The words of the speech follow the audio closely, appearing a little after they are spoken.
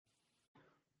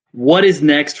What is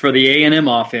next for the A&M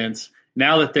offense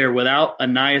now that they're without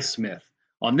Ainias Smith?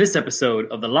 On this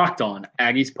episode of the Locked On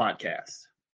Aggies podcast.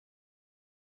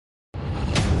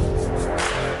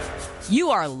 You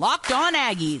are Locked On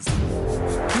Aggies,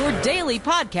 your daily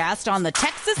podcast on the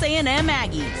Texas A&M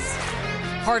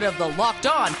Aggies. Part of the Locked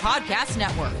On Podcast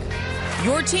Network,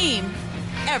 your team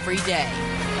every day.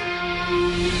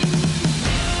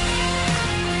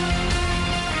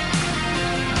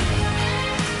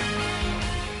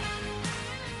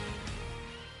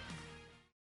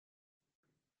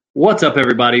 What's up,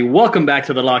 everybody? Welcome back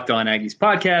to the Locked On Aggies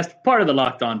podcast, part of the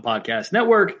Locked On Podcast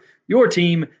Network, your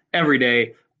team every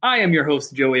day. I am your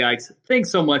host, Joey Ikes. Thanks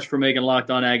so much for making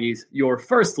Locked On Aggies your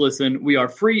first listen. We are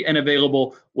free and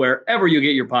available wherever you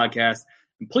get your podcast.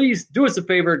 And please do us a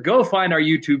favor, go find our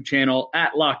YouTube channel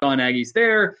at Locked On Aggies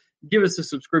there. Give us a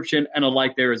subscription and a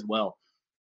like there as well.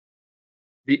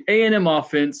 The A&M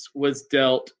offense was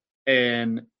dealt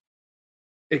an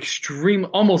extreme,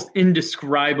 almost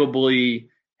indescribably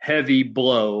heavy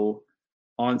blow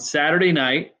on Saturday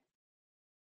night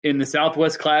in the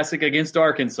Southwest Classic against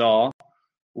Arkansas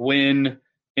when,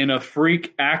 in a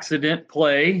freak accident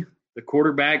play, the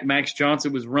quarterback, Max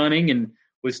Johnson, was running and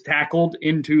was tackled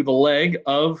into the leg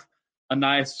of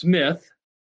Ainias Smith,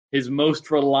 his most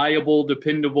reliable,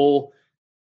 dependable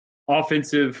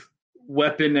offensive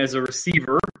weapon as a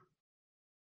receiver.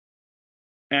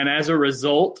 And as a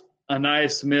result,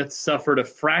 Ainias Smith suffered a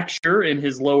fracture in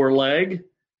his lower leg.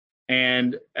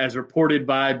 And as reported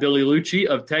by Billy Liucci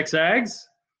of TexAgs,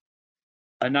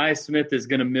 Ainias Smith is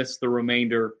going to miss the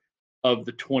remainder of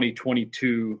the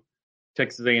 2022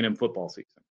 Texas A&M football season.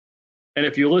 And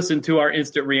if you listen to our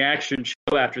instant reaction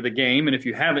show after the game, and if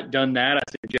you haven't done that, I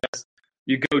suggest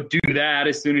you go do that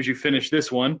as soon as you finish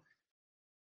this one.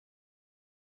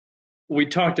 We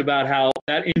talked about how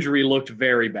that injury looked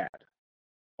very bad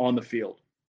on the field.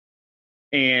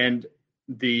 And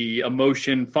the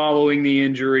emotion following the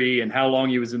injury and how long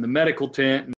he was in the medical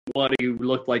tent and what he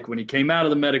looked like when he came out of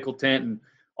the medical tent, and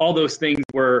all those things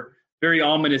were very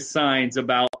ominous signs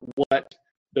about what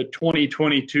the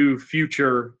 2022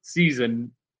 future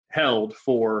season held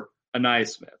for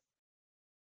Ainias Smith.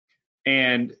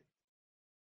 And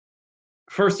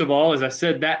first of all, as I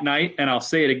said that night, and I'll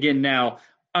say it again now,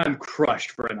 I'm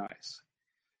crushed for Ainias.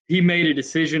 He made a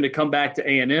decision to come back to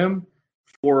A&M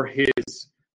for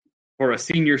a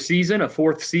senior season, a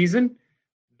fourth season,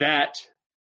 that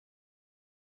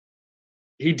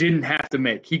he didn't have to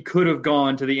make. He could have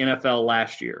gone to the NFL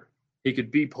last year. He could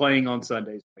be playing on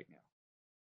Sundays right now.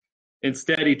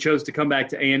 Instead, he chose to come back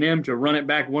to A&M to run it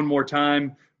back one more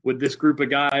time with this group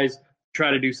of guys, try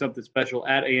to do something special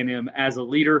at A&M as a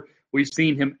leader. We've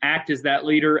seen him act as that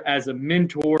leader, as a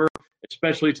mentor,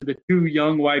 especially to the two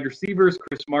young wide receivers,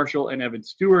 Chris Marshall and Evan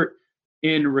Stewart,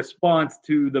 in response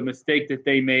to the mistake that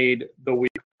they made the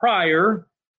week prior,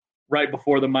 right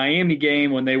before the Miami game,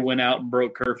 when they went out and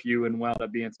broke curfew and wound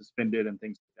up being suspended and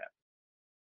things like that.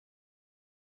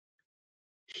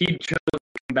 He chose to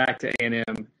come back to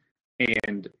A&M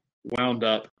and wound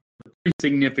up with a pretty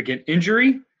significant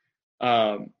injury,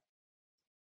 and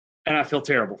I feel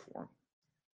terrible for him.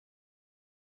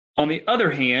 On the other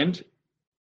hand,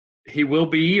 he will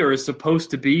be, or is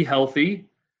supposed to be, healthy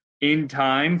in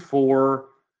time for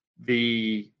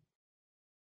the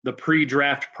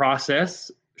pre-draft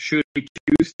process, should he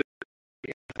choose to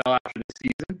the NFL after the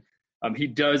season.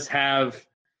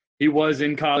 He was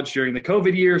in college during the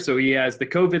COVID year, so he has the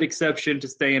COVID exception to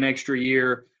stay an extra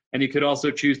year, and he could also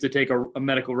choose to take a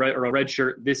medical or a red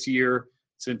shirt this year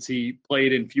since he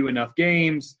played in few enough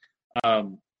games. He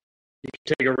could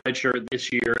take a red shirt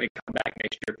this year and come back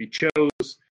next year if he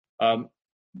chose.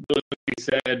 Billy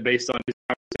said, based on his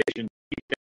conversation, he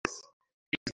thinks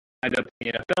he's going to end up in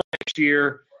the NFL next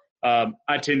year.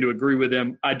 I tend to agree with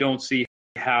him. I don't see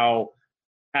how,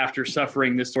 after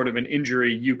suffering this sort of an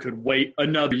injury, you could wait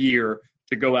another year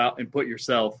to go out and put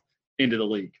yourself into the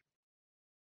league.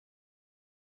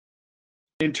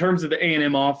 In terms of the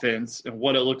A&M offense and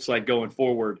what it looks like going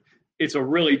forward, it's a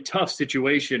really tough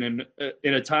situation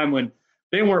in a time when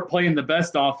they weren't playing the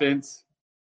best offense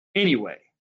anyway.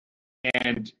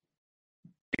 And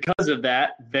because of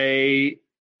that, they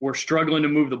were struggling to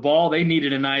move the ball. They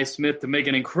needed Ainias Smith to make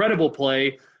an incredible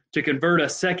play to convert a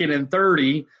 2nd and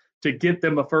 30 to get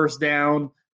them a first down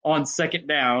on second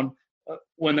down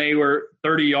when they were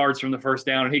 30 yards from the first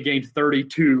down, and he gained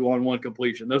 32 on one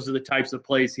completion. Those are the types of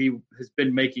plays he has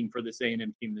been making for this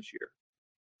A&M team this year.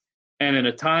 And in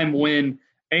a time when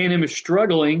A&M is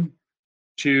struggling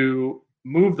to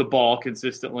move the ball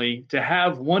consistently, to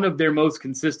have one of their most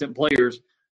consistent players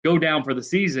go down for the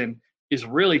season is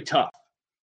really tough.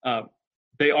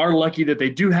 They are lucky that they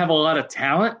do have a lot of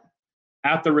talent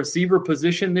at the receiver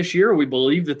position this year. We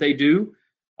believe that they do.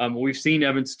 We've seen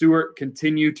Evan Stewart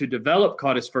continue to develop,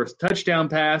 caught his first touchdown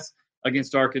pass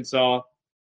against Arkansas.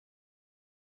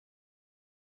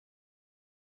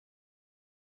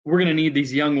 We're going to need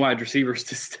these young wide receivers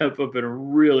to step up in a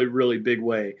really, really big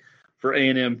way for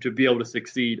A&M to be able to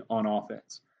succeed on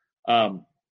offense.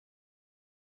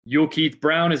 Keith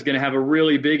Brown is going to have a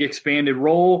really big expanded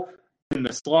role in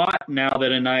the slot now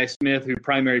that Anaya Smith, who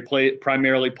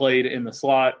primarily played in the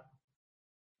slot,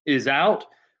 is out.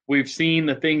 We've seen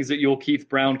the things that Keith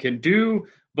Brown can do,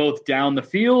 both down the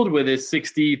field with his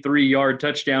 63-yard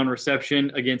touchdown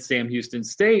reception against Sam Houston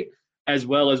State, as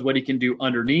well as what he can do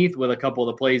underneath with a couple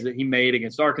of the plays that he made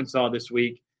against Arkansas this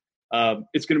week.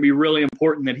 It's going to be really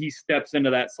important that he steps into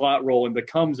that slot role and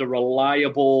becomes a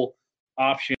reliable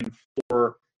option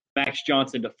for Max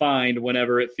Johnson to find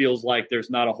whenever it feels like there's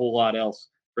not a whole lot else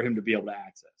for him to be able to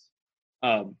access.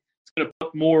 It's going to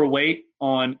put more weight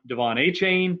on Devon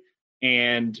Achane,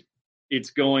 and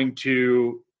it's going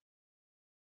to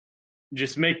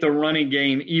just make the running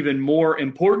game even more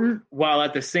important, while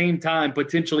at the same time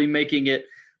potentially making it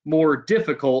more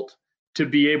difficult to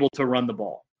be able to run the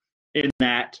ball. In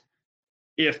that,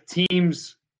 if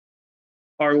teams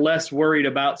are less worried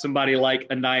about somebody like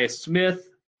Anaya Smith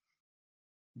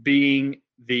being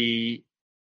the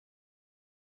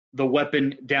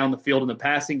weapon down the field in the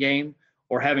passing game,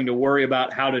 or having to worry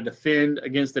about how to defend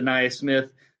against Anaya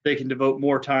Smith, they can devote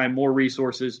more time, more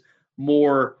resources,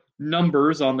 more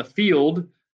numbers on the field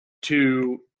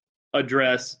to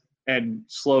address and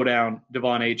slow down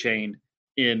Devon Achane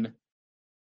in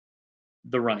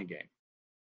the running game.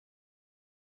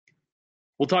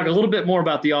 We'll talk a little bit more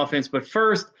about the offense, but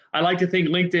first, I'd like to thank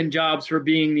LinkedIn Jobs for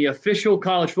being the official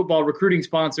college football recruiting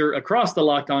sponsor across the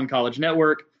Locked On College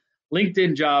Network.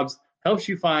 LinkedIn Jobs helps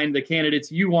you find the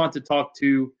candidates you want to talk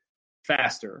to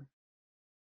faster.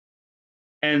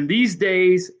 And these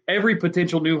days, every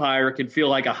potential new hire can feel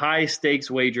like a high-stakes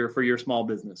wager for your small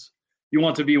business. You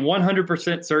want to be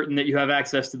 100% certain that you have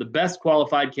access to the best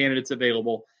qualified candidates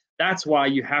available. That's why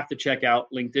you have to check out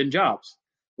LinkedIn Jobs.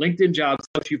 LinkedIn Jobs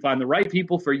helps you find the right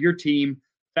people for your team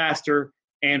faster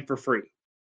and for free.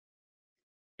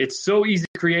 It's so easy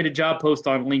to create a job post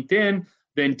on LinkedIn,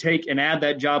 then take and add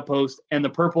that job post and the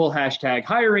purple hashtag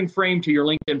hiring frame to your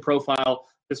LinkedIn profile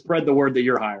to spread the word that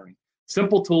you're hiring.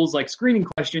 Simple tools like screening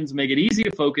questions make it easy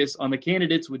to focus on the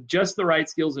candidates with just the right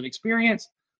skills and experience,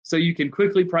 so you can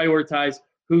quickly prioritize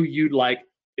who you'd like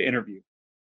to interview.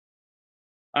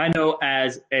 I know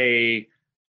as a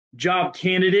job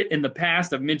candidate in the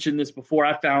past, I've mentioned this before,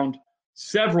 I found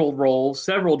several roles,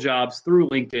 several jobs through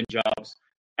LinkedIn Jobs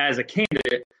as a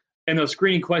candidate, and those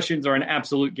screening questions are an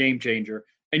absolute game changer.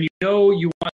 And you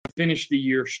want to finish the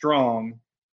year strong,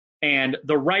 and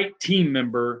the right team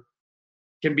member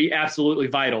can be absolutely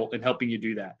vital in helping you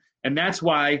do that. And that's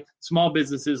why small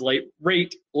businesses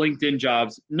rate LinkedIn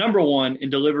Jobs #1 in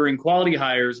delivering quality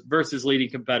hires versus leading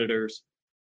competitors.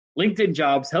 LinkedIn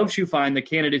Jobs helps you find the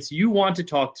candidates you want to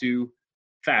talk to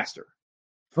faster.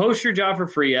 Post your job for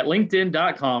free at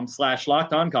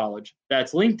linkedin.com/lockedoncollege.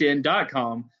 That's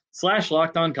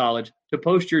linkedin.com/lockedoncollege to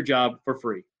post your job for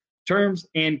free. Terms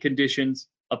and conditions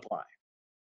apply.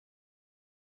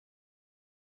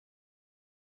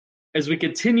 As we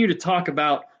continue to talk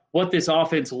about what this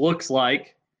offense looks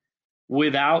like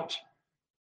without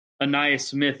Anaya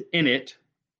Smith in it,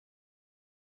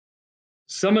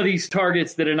 some of these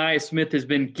targets that Anaya Smith has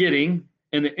been getting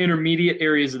in the intermediate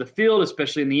areas of the field,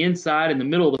 especially in the inside and the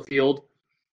middle of the field,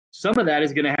 some of that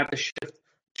is going to have to shift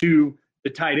to the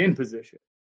tight end position.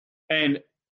 And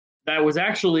that was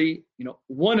actually,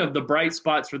 one of the bright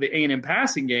spots for the A&M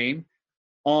passing game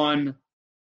on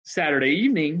Saturday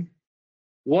evening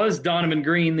was Donovan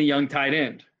Green, the young tight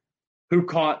end, who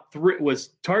was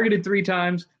targeted 3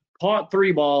 times, caught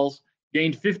 3 balls,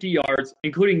 gained 50 yards,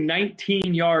 including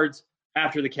 19 yards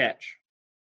after the catch.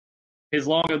 His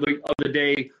long of the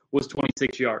day was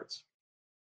 26 yards.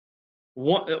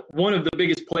 One of the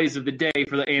biggest plays of the day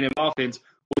for the A&M offense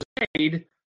was made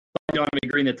by Donovan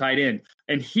Green, the tight end.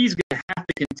 And he's going to have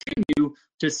to continue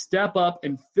to step up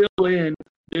and fill in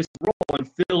this role and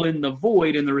fill in the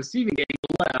void in the receiving game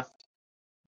left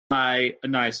by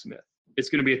Anaya Smith. It's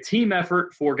going to be a team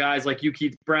effort for guys like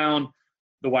Keith Brown,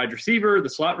 the wide receiver, the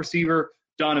slot receiver,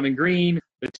 Donovan Green,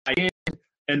 the tight end,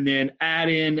 and then add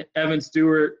in Evan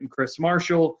Stewart and Chris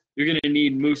Marshall. You're going to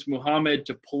need Moose Muhammad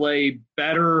to play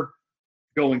better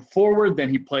going forward than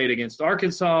he played against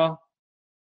Arkansas.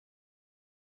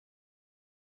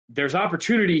 There's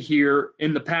opportunity here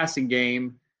in the passing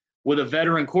game with a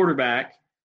veteran quarterback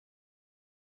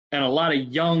and a lot of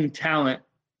young talent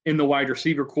in the wide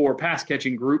receiver core pass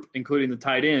catching group, including the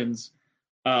tight ends,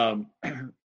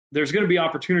 there's going to be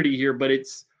opportunity here, but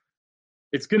it's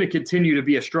going to continue to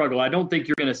be a struggle. I don't think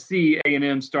you're going to see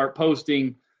A&M start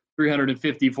posting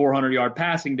 350, 400-yard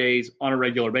passing days on a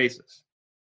regular basis.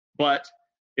 But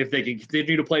if they can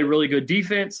continue to play really good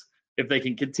defense, if they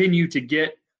can continue to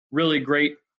get really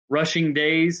great rushing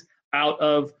days out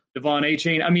of Devon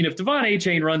Achane. I mean, if Devon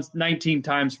Achane runs 19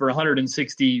 times for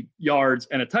 160 yards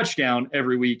and a touchdown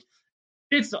every week,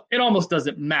 it almost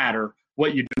doesn't matter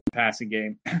what you do in the passing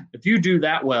game. If you do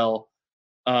that well,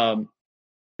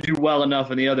 do well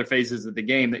enough in the other phases of the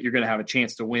game that you're going to have a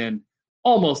chance to win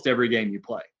almost every game you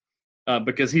play.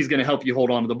 Because he's going to help you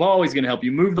hold on to the ball. He's going to help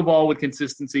you move the ball with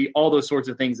consistency, all those sorts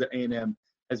of things that A&M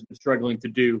has been struggling to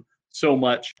do so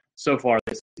much so far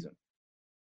this season.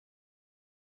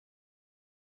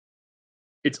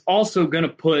 It's also going to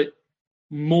put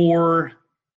more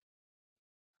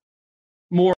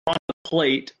on the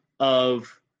plate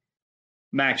of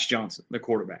Max Johnson, the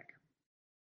quarterback,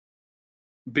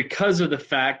 because of the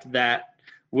fact that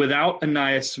without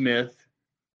Ainias Smith,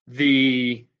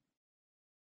 the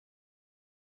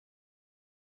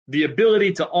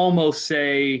ability to almost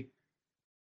say,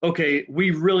 okay,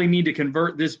 we really need to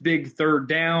convert this big third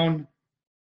down.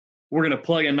 We're going to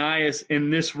plug Ainias in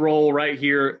this role right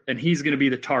here, and he's going to be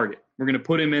the target. We're going to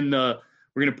put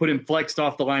him flexed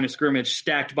off the line of scrimmage,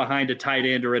 stacked behind a tight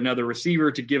end or another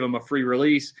receiver to give him a free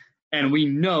release. And we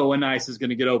know Ainias is going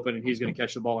to get open and he's going to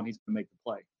catch the ball and he's going to make the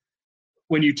play.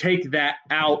 When you take that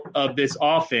out of this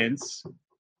offense,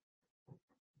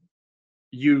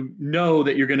 you know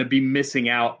that you're going to be missing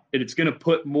out, and it's going to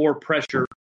put more pressure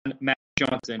on Max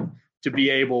Johnson to be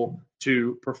able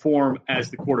to perform as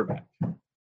the quarterback.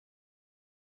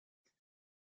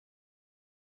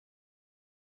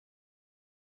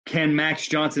 Can Max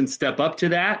Johnson step up to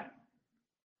that?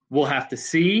 We'll have to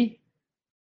see.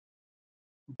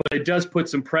 But it does put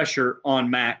some pressure on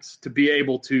Max to be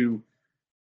able to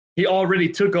 – he already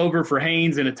took over for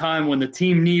Haynes in a time when the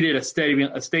team needed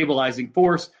a stabilizing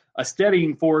force, a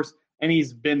steadying force, and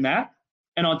he's been that.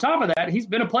 And on top of that, he's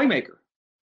been a playmaker.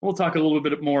 We'll talk a little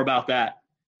bit more about that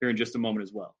here in just a moment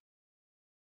as well.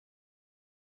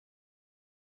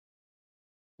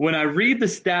 When I read the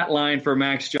stat line for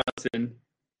Max Johnson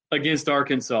against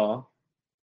Arkansas,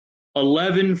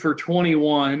 11 for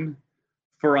 21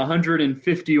 for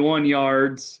 151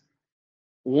 yards,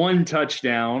 1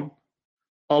 touchdown,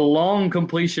 a long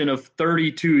completion of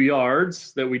 32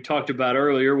 yards that we talked about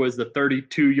earlier was the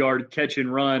 32-yard catch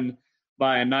and run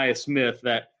by Ainias Smith.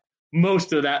 That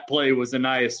most of that play was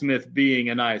Ainias Smith being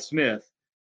Ainias Smith.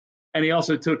 And he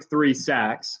also took 3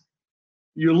 sacks.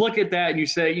 You look at that and you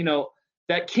say, you know,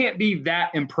 that can't be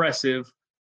that impressive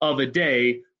of a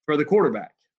day for the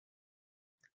quarterback.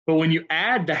 But when you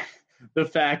add the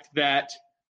fact that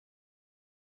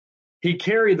he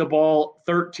carried the ball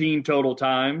 13 total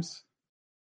times,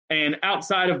 and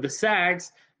outside of the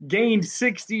sacks, gained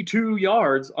 62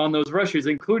 yards on those rushes,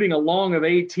 including a long of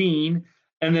 18,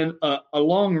 and then a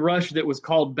long rush that was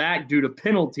called back due to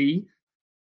penalty.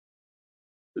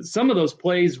 Some of those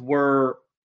plays were,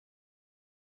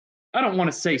 I don't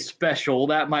want to say special.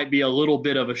 That might be a little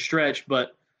bit of a stretch,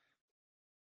 but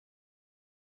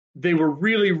they were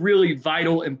really, really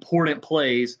vital, important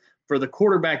plays for the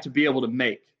quarterback to be able to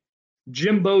make.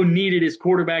 Jimbo needed his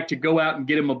quarterback to go out and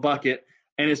get him a bucket,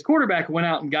 and his quarterback went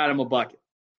out and got him a bucket.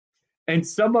 And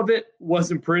some of it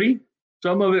wasn't pretty.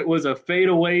 Some of it was a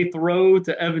fadeaway throw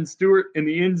to Evan Stewart in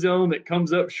the end zone that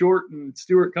comes up short, and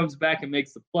Stewart comes back and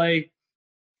makes the play.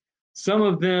 Some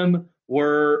of them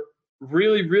were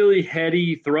really, really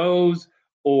heady throws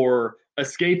or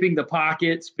escaping the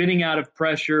pocket, spinning out of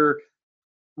pressure,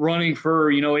 running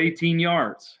for, 18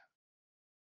 yards.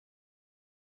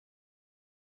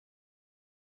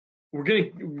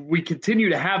 We continue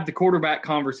to have the quarterback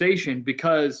conversation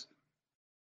because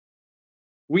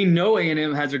we know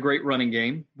A&M has a great running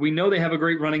game. We know they have a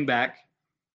great running back.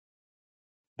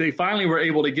 They finally were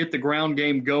able to get the ground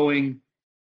game going.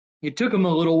 It took them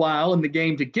a little while in the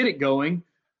game to get it going.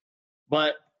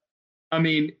 But,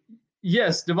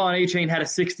 yes, Devon Achane had a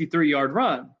 63-yard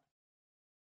run.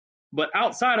 But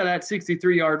outside of that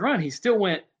 63-yard run, he still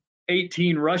went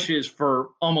 18 rushes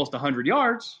for almost 100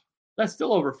 yards. That's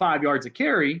still over 5 yards a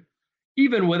carry,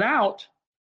 even without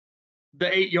the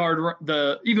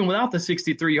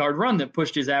 63-yard run that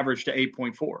pushed his average to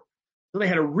 8.4. So they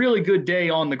had a really good day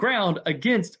on the ground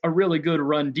against a really good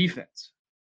run defense.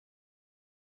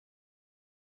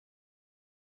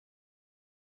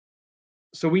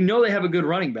 So we know they have a good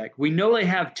running back. We know they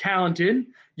have talented,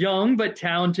 young but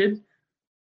talented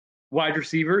wide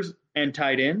receivers and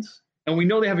tight ends, and we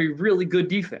know they have a really good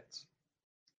defense.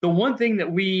 The one thing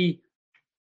that we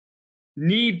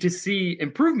need to see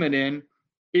improvement in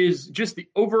is just the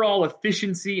overall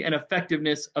efficiency and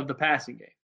effectiveness of the passing game.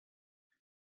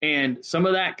 And some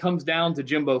of that comes down to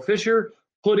Jimbo Fisher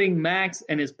putting Max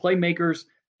and his playmakers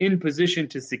in position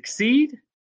to succeed.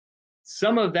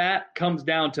 Some of that comes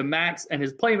down to Max and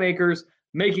his playmakers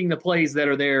making the plays that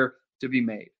are there to be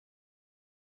made.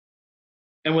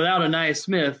 And without Ainias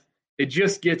Smith, it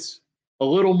just gets a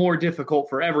little more difficult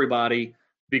for everybody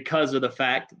because of the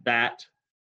fact that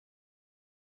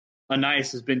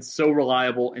Ainias has been so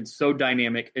reliable and so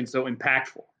dynamic and so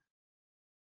impactful.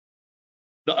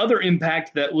 The other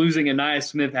impact that losing Ainias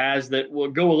Smith has that will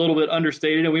go a little bit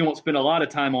understated, and we won't spend a lot of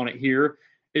time on it here,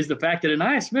 is the fact that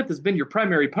Ainias Smith has been your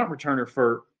primary punt returner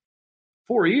for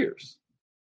 4 years.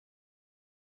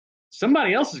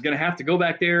 Somebody else is going to have to go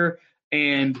back there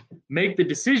and make the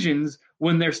decisions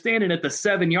when they're standing at the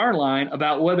 7-yard line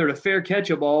about whether to fair catch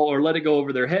a ball or let it go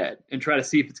over their head and try to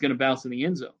see if it's going to bounce in the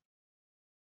end zone.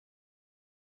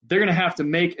 They're going to have to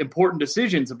make important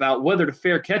decisions about whether to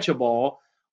fair catch a ball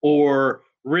or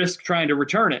risk trying to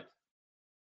return it.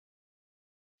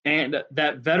 And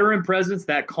that veteran presence,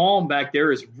 that calm back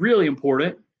there is really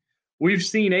important. We've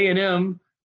seen A&M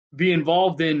be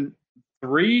involved in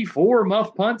 3-4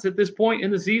 muff punts at this point in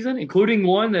the season, including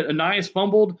one that Ainias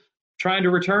fumbled trying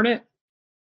to return it.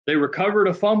 They recovered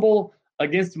a fumble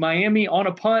against Miami on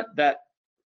a punt that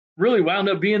really wound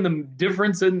up being the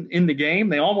difference in the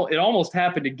game. It almost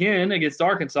happened again against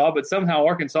Arkansas, but somehow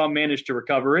Arkansas managed to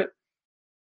recover it.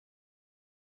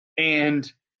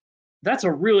 And that's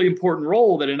a really important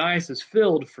role that Ainias has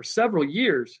filled for several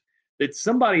years, that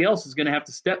somebody else is going to have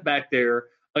to step back there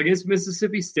against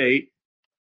Mississippi State,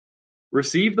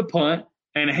 receive the punt,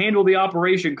 and handle the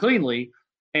operation cleanly.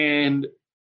 And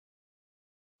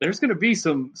there's going to be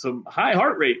some high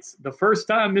heart rates the first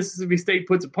time Mississippi State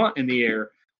puts a punt in the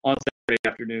air on Saturday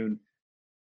afternoon.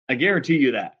 I guarantee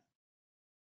you that.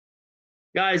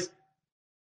 Guys,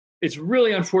 it's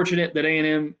really unfortunate that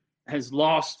A&M has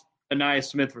lost Ainias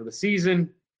Smith for the season.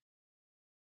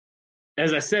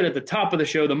 As I said at the top of the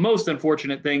show, the most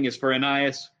unfortunate thing is for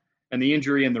Ainias and the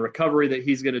injury and the recovery that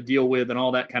he's going to deal with and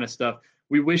all that kind of stuff.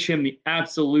 We wish him the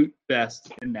absolute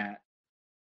best in that.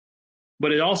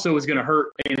 But it also is going to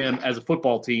hurt A&M as a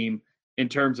football team in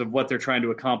terms of what they're trying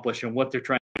to accomplish and what they're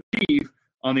trying to achieve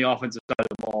on the offensive side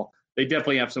of the ball. They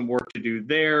definitely have some work to do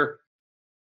there.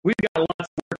 We've got lots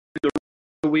of work to do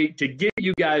the week to get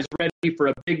you guys ready for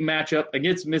a big matchup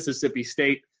against Mississippi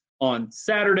State on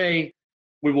Saturday.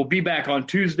 We will be back on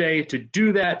Tuesday to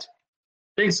do that.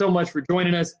 Thanks so much for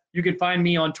joining us. You can find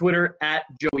me on Twitter at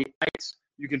Joey Ikes.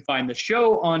 You can find the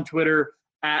show on Twitter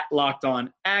at Locked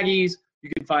On Aggies. You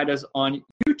can find us on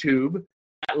YouTube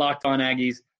at Locked On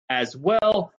Aggies as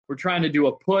well. We're trying to do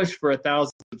a push for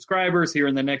 1,000 subscribers here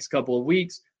in the next couple of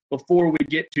weeks before we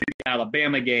get to the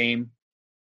Alabama game.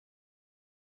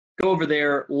 Go over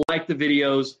there, like the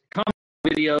videos, comment the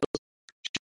videos,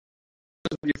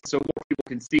 so more people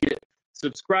can see it.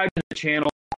 Subscribe to the channel.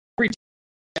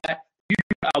 That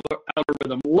YouTube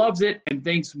algorithm loves it and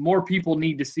thinks more people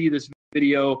need to see this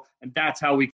video, and that's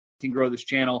how we can grow this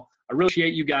channel. I really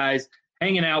appreciate you guys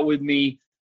hanging out with me.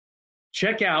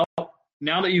 Check out,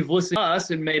 now that you've listened to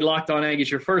us and made Locked On Aggies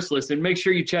your first listen, make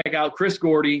sure you check out Chris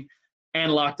Gordy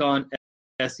and Locked On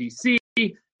SEC.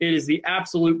 It is the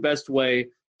absolute best way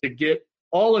to get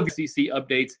all of your SEC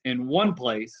updates in one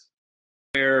place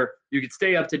where you can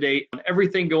stay up to date on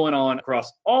everything going on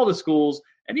across all the schools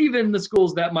and even the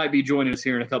schools that might be joining us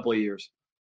here in a couple of years.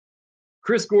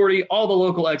 Chris Gordy, all the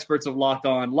local experts of Locked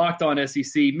On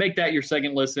SEC, make that your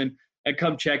second listen and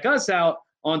come check us out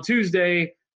on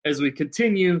Tuesday as we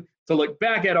continue to look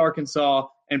back at Arkansas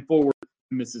and forward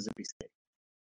to Mississippi State.